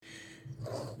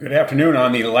Good afternoon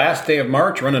on the last day of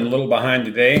March, running a little behind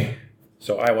today,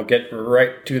 so I will get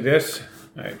right to this.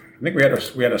 I think we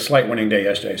had a slight winning day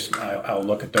yesterday, so I'll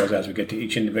look at those as we get to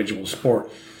each individual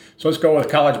sport. So let's go with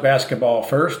college basketball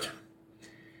first,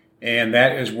 and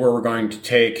that is where we're going to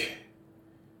take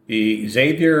the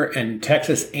Xavier and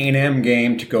Texas A&M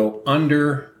game to go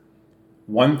under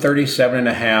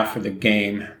 137.5 for the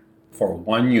game for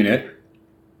 1 unit.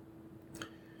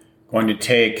 Going to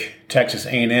take Texas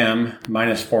A&M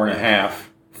minus 4.5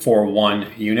 for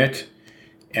 1 unit.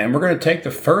 And we're going to take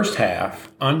the first half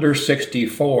under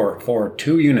 64 for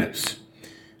 2 units.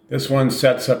 This one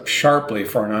sets up sharply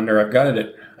for an under. I've got it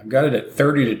at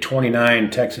 30-29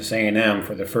 Texas A&M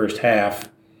for the first half.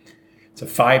 It's a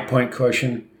 5-point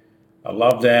cushion. I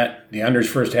love that. The unders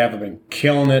first half have been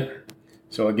killing it.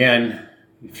 So again,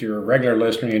 if you're a regular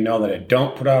listener, you know that I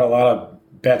don't put out a lot of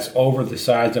bets over the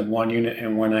size of 1 unit,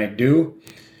 and when I do,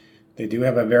 they do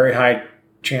have a very high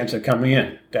chance of coming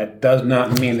in. That does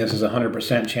not mean this is a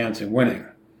 100% chance of winning.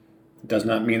 It does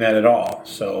not mean that at all.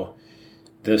 So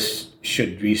this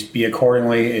should be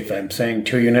accordingly. If I'm saying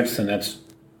 2 units, then that's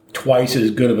twice as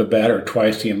good of a bet, or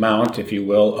twice the amount, if you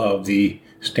will, of the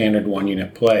standard 1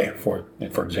 unit play. For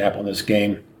example, in this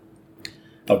game,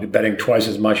 I'll be betting twice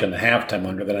as much on the halftime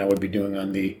under than I would be doing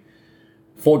on the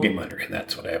full game under, and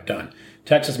that's what I have done.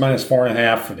 Texas minus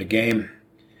 4.5 for the game.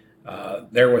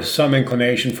 There was some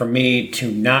inclination for me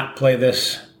to not play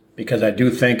this because I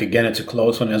do think, again, it's a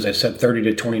close one. As I said,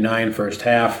 30-29 first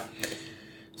half.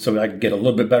 So I could get a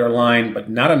little bit better line, but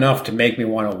not enough to make me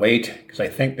want to wait, because I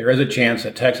think there is a chance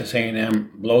that Texas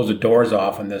A&M blows the doors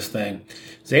off on this thing.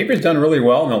 Xavier's done really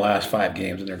well in the last 5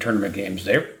 games, in their tournament games.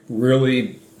 They've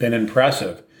really been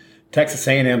impressive. Texas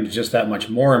A&M is just that much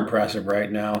more impressive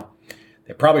right now.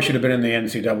 They probably should have been in the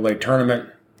NCAA tournament.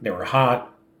 They were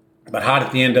hot, but hot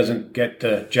at the end doesn't get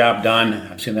the job done.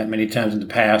 I've seen that many times in the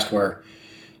past where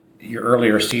your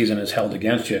earlier season is held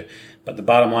against you. But the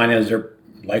bottom line is they're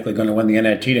likely going to win the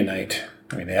NIT tonight.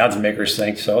 I mean, the odds makers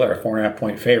think so. They're a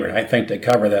 4.5-point favorite. I think they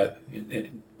cover that.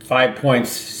 5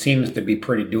 points seems to be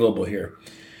pretty doable here.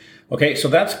 Okay, so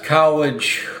that's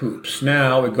college hoops.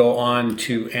 Now we go on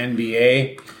to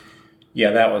NBA.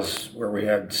 Yeah, that was where we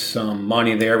had some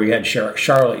money there. We had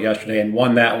Charlotte yesterday and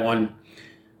won that one.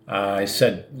 I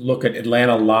said, look at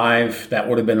Atlanta live. That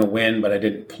would have been a win, but I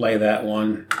didn't play that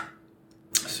one.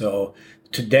 So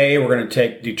today we're going to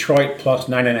take Detroit plus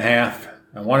 9.5.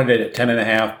 I wanted it at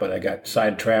 10.5, but I got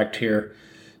sidetracked here.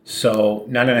 So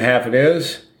 9.5 it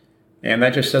is. And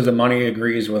that just says the money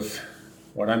agrees with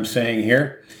what I'm saying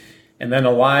here. And then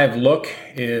a live look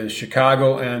is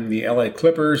Chicago and the LA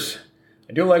Clippers.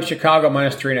 I do like Chicago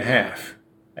minus 3.5.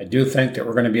 I do think that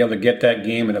we're going to be able to get that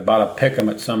game at about a pick 'em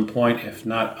at some point, if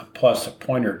not a plus a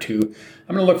point or two.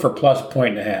 I'm going to look for plus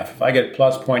 1.5. If I get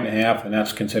plus 1.5, then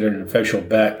that's considered an official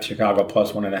bet. Chicago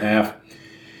plus 1.5.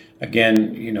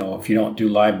 Again, if you don't do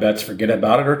live bets, forget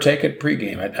about it or take it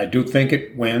pregame. I do think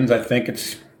it wins. I think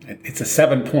it's a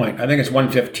 7-point. I think it's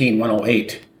 115,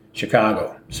 108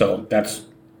 Chicago. So that's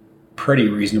pretty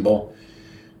reasonable.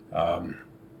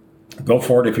 Go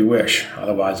for it if you wish.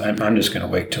 Otherwise, I'm just going to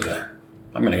wait till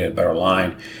I'm going to get a better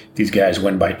line. If these guys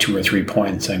win by 2 or 3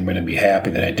 points, I'm going to be happy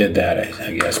that I did that,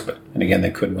 I guess. And again, they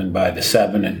could win by the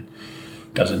 7, and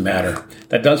doesn't matter.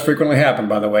 That does frequently happen,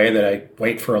 by the way, that I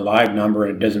wait for a live number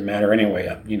and it doesn't matter anyway.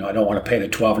 I don't want to pay the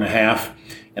 12.5,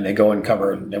 and they go and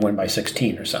cover, they win by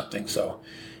 16 or something. So,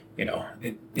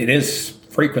 it is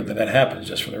frequent that happens,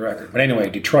 just for the record. But anyway,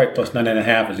 Detroit plus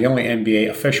 9.5 is the only NBA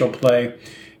official play.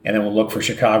 And then we'll look for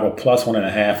Chicago plus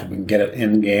 1.5. If we can get it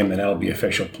in game, then that'll be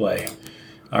official play.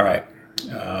 All right.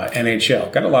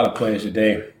 NHL. Got a lot of plays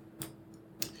today.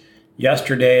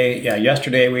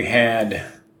 Yesterday we had,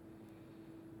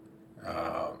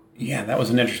 that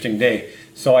was an interesting day.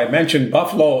 So I mentioned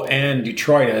Buffalo and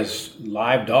Detroit as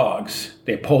live dogs.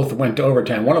 They both went to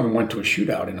overtime. One of them went to a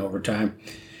shootout in overtime.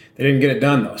 They didn't get it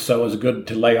done, though, so it was good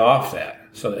to lay off that.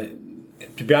 So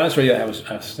to be honest with you, I was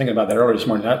thinking about that earlier this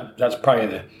morning. That's probably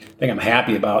the thing I'm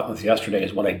happy about with yesterday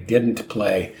is what I didn't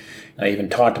play. And I even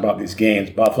talked about these games,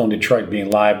 Buffalo and Detroit being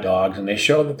live dogs, and they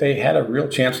showed that they had a real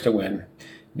chance to win.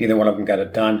 Neither one of them got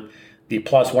it done. The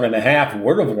plus 1.5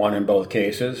 would have won in both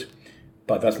cases,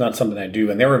 but that's not something I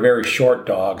do. And they were very short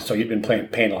dogs, so you've been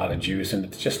paying a lot of juice, and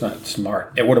it's just not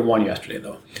smart. It would have won yesterday,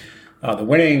 though. The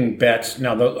winning bets,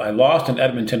 now I lost in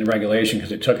Edmonton in regulation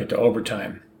because they took it to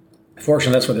overtime.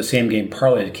 Fortunately, that's where the same game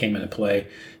parlay came into play.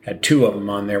 Had 2 of them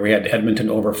on there. We had Edmonton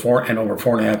over 4 and over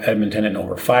 4.5, Edmonton and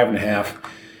over 5.5.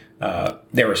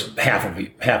 There was half of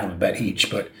a bet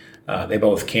each, but they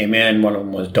both came in. One of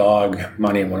them was dog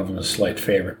money and one of them was slight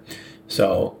favorite.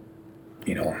 So,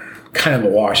 kind of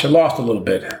a wash. I lost a little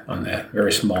bit on that,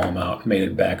 very small amount, made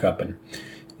it back up in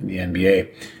the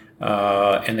NBA.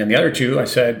 And then the other two I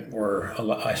said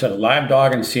a live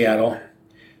dog in Seattle,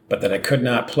 but that I could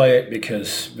not play it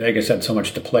because Vegas had so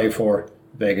much to play for.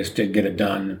 Vegas did get it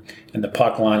done, and the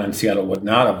puck line on Seattle would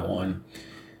not have won.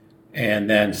 And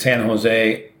then San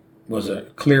Jose was a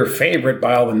clear favorite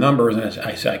by all the numbers, and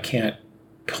I said I can't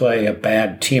play a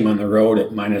bad team on the road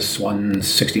at minus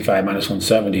 165, minus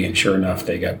 170, and sure enough,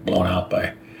 they got blown out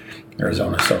by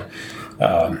Arizona. So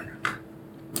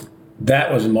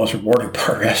that was the most rewarding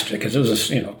part yesterday because it was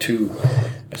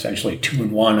essentially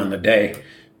 2-1 on the day.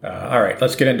 All right,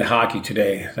 let's get into hockey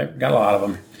today. I've got a lot of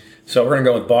them. So we're going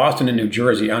to go with Boston and New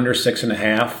Jersey under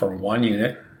 6.5 for 1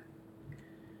 unit.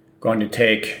 Going to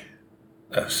take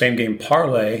a same game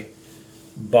parlay,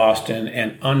 Boston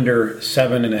and under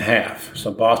 7.5.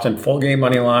 So Boston full game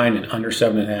money line and under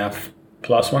 7.5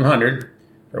 plus 100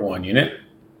 for 1 unit.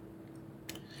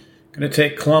 Going to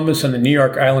take Columbus and the New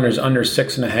York Islanders under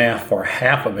 6.5 for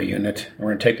half of a unit. And we're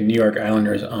going to take the New York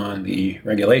Islanders on the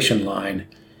regulation line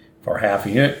for half a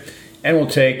unit. And we'll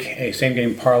take a same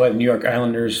game parlay, the New York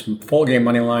Islanders full game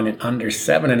money line and under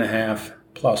 7.5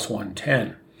 plus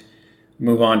 110.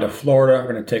 Move on to Florida.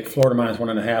 We're going to take Florida minus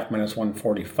 1.5, minus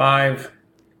 145.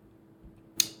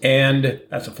 And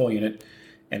that's a full unit.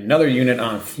 And another unit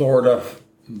on Florida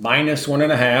minus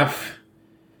 1.5.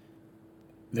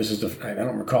 This is I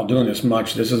don't recall doing this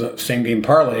much. This is a same game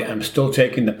parlay. I'm still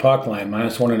taking the puck line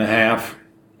minus 1.5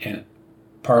 and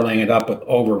parlaying it up with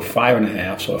over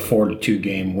 5.5. So a 4-2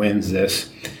 game wins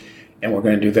this. And we're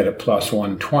going to do that at plus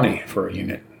 120 for a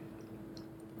unit.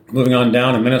 Moving on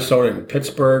down to Minnesota and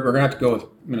Pittsburgh. We're going to have to go with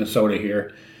Minnesota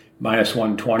here, minus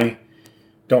 120.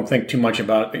 Don't think too much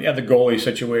about it. But yeah, the goalie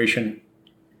situation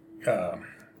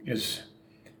is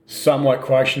somewhat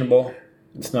questionable.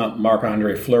 It's not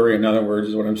Marc-Andre Fleury, in other words,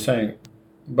 is what I'm saying.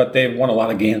 But they've won a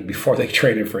lot of games before they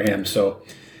traded for him. So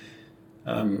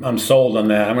I'm sold on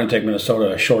that. I'm going to take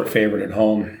Minnesota a short favorite at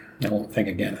home. I won't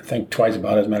think twice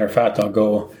about it. As a matter of fact, I'll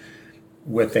go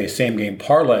with a same game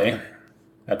parlay.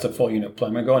 That's a full unit play.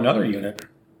 I'm going to go another unit.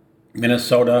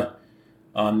 Minnesota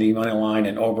on the money line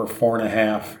and over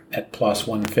 4.5 at plus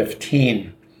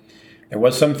 115. There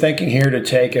was some thinking here to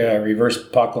take a reverse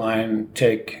puck line,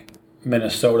 take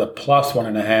Minnesota plus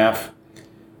 1.5.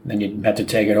 Then you'd have to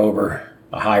take it over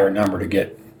a higher number to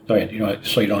get, so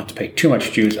you don't have to pay too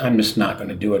much juice. I'm just not going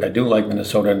to do it. I do like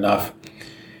Minnesota enough.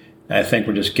 And I think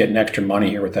we're just getting extra money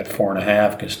here with that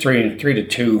 4.5 because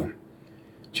 3-2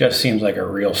 just seems like a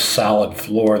real solid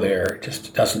floor there. It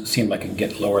just doesn't seem like it can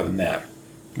get lower than that.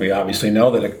 We obviously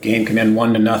know that a game can end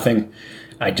 1-0.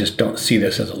 I just don't see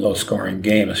this as a low-scoring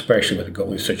game, especially with the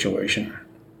goalie situation.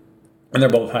 And they're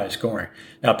both high scoring.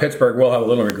 Now, Pittsburgh will have a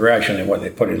little regression in what they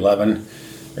put 11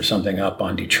 or something up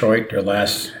on Detroit, their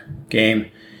last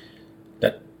game.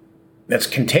 That's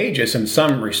contagious in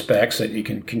some respects that you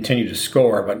can continue to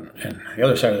score, but and the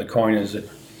other side of the coin is that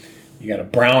you got a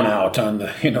brownout on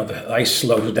the ice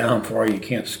slows down for you. You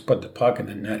can't put the puck in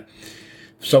the net.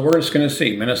 So we're just going to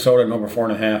see Minnesota and over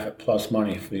 4.5 at plus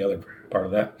money for the other part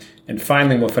of that. And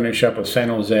finally, we'll finish up with San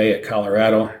Jose at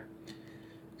Colorado.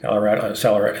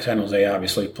 San Jose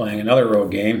obviously playing another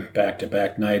road game,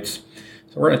 back-to-back nights.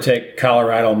 So we're going to take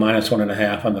Colorado minus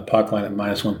 1.5 on the puck line at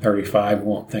minus 135. We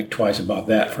won't think twice about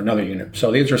that for another unit.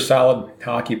 So these are solid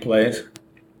hockey plays.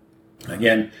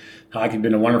 Again, hockey's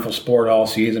been a wonderful sport all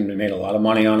season. We made a lot of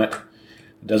money on it.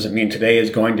 It doesn't mean today is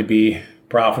going to be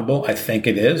profitable. I think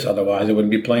it is. Otherwise, I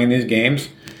wouldn't be playing these games.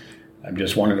 I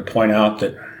just wanted to point out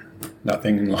that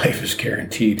nothing in life is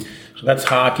guaranteed. So that's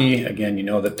hockey. Again, you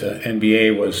know that the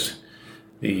NBA was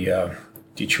the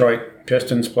Detroit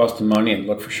Pistons plus the money, and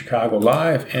look for Chicago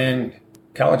live. And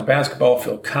college basketball,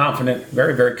 feel confident,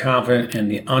 very, very confident in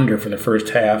the under for the first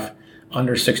half.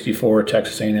 Under 64,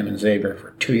 Texas A&M and Xavier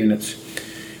for 2 units.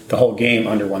 The whole game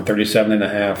under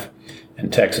 137.5,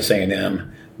 and Texas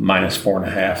A&M minus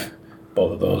 4.5.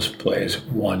 Both of those plays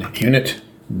 1 unit.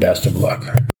 Best of luck.